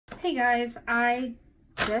Hey guys, I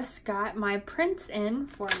just got my prints in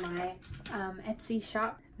for my Etsy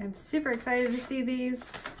shop. I'm super excited to see these.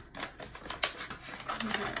 I'm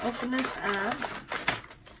gonna open this up.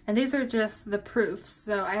 And these are just the proofs,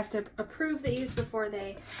 so I have to approve these before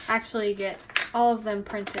they actually get all of them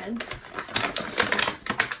printed.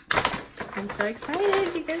 I'm so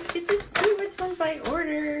excited. You guys get to see which ones I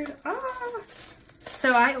ordered. Ah!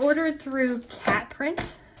 So I ordered through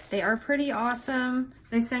CatPrint. They are pretty awesome.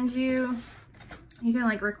 They send you can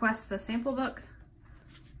like request a sample book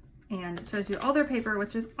and it shows you all their paper,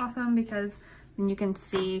 which is awesome because then you can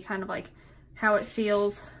see kind of like how it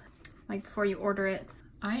feels like before you order it.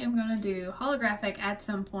 I am gonna do holographic at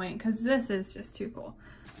some point because this is just too cool.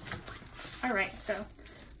 All right, so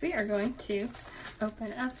we are going to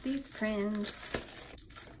open up these prints.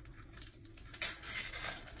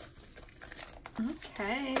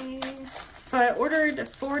 Okay, so I ordered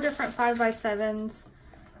 4 different 5x7s,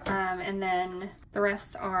 and then the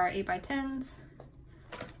rest are 8x10s.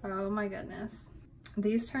 Oh my goodness.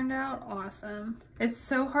 These turned out awesome. It's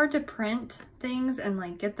so hard to print things and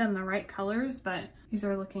like get them the right colors, but these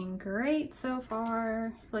are looking great so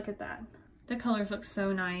far. Look at that. The colors look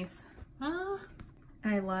so nice. Ah,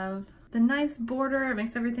 I love the nice border. It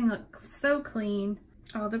makes everything look so clean.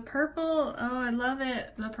 Oh, the purple. Oh, I love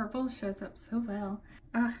it. The purple shows up so well.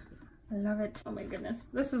 Ah, I love it. Oh my goodness.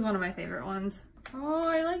 This is one of my favorite ones. Oh,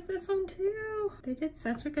 I like this one too. They did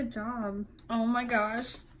such a good job. Oh my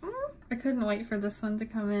gosh. I couldn't wait for this one to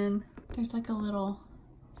come in. There's like a little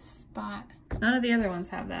spot. None of the other ones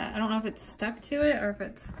have that. I don't know if it's stuck to it or if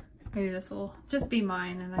it's, maybe this will just be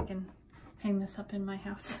mine and I can hang this up in my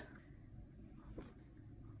house.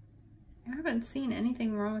 I haven't seen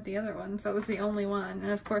anything wrong with the other ones. That was the only one.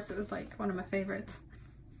 And of course it was like one of my favorites.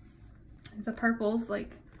 The purples,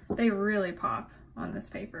 like, they really pop on this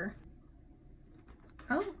paper.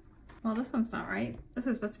 Oh, well, this one's not right. This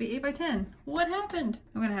is supposed to be 8x10. What happened?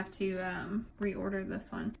 I'm gonna have to reorder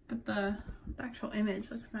this one. But the actual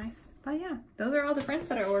image looks nice. But yeah, those are all the prints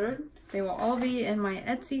that I ordered. They will all be in my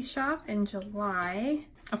Etsy shop in July.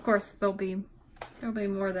 Of course, there'll be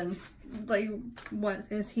more than like what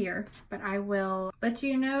is here, but I will let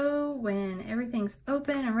you know when everything's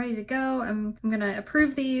open and ready to go. I'm gonna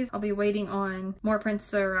approve these. I'll be waiting on more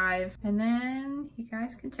prints to arrive, and then you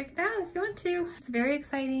guys can check it out if you want to. It's very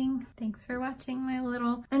exciting. Thanks for watching my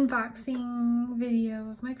little unboxing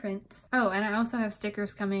video of my prints. Oh, and I also have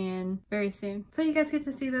stickers coming in very soon, so you guys get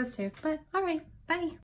to see those too. But all right, bye.